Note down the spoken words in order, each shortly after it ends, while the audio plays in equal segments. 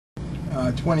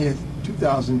20th,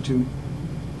 2002.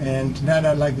 And tonight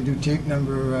I'd like to do tape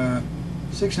number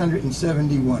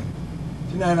 671.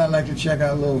 Tonight I'd like to check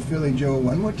out little Philly Joe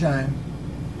one more time.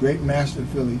 Great master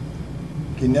Philly.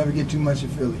 Can never get too much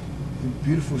of Philly. His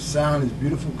beautiful sound, his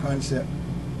beautiful concept.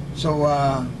 So,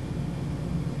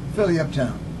 Philly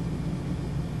Uptown.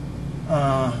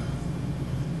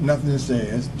 Nothing to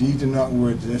say. That's deeds and not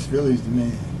words. That's Philly's the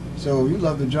man. So you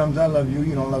love the drums, I love you.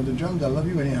 You don't love the drums, I love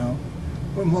you anyhow.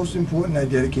 But most important, I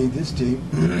dedicate this tape,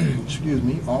 excuse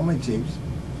me, all my tapes,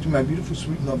 to my beautiful,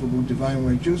 sweet, lovable, divine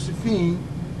wife, Josephine,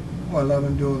 who I love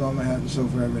and adore with all my heart and soul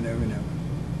forever and ever and ever.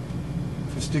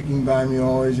 For sticking by me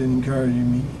always and encouraging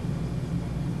me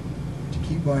to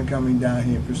keep on coming down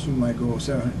here and pursue my goal of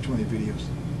 720 videos,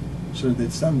 so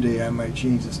that someday I might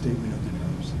change the statement of the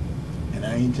drums. And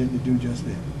I intend to do just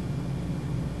that.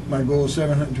 My goal is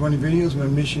 720 videos. My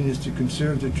mission is to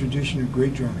conserve the tradition of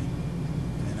great drumming.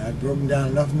 And I've broken down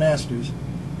enough masters,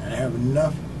 and I have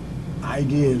enough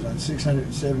ideas on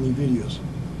 670 videos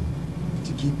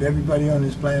to keep everybody on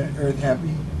this planet Earth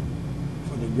happy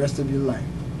for the rest of your life.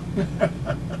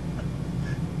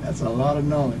 That's a lot of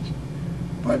knowledge.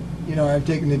 But, you know, I've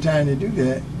taken the time to do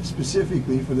that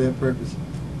specifically for that purpose.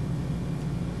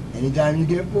 Anytime you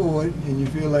get bored and you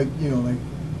feel like, you know, like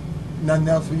nothing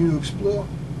else for you to explore,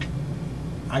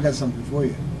 I got something for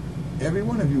you. Every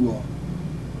one of you all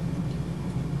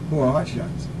who are hot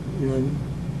shots. You know what I mean?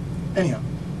 Anyhow,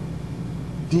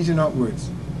 these are not words.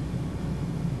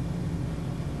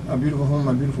 My beautiful home,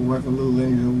 my beautiful wife, and little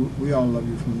Lenny, we all love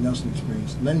you from the Nelson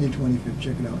Experience. Lenny the 25th,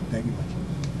 check it out. Thank you much.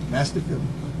 Master Philly.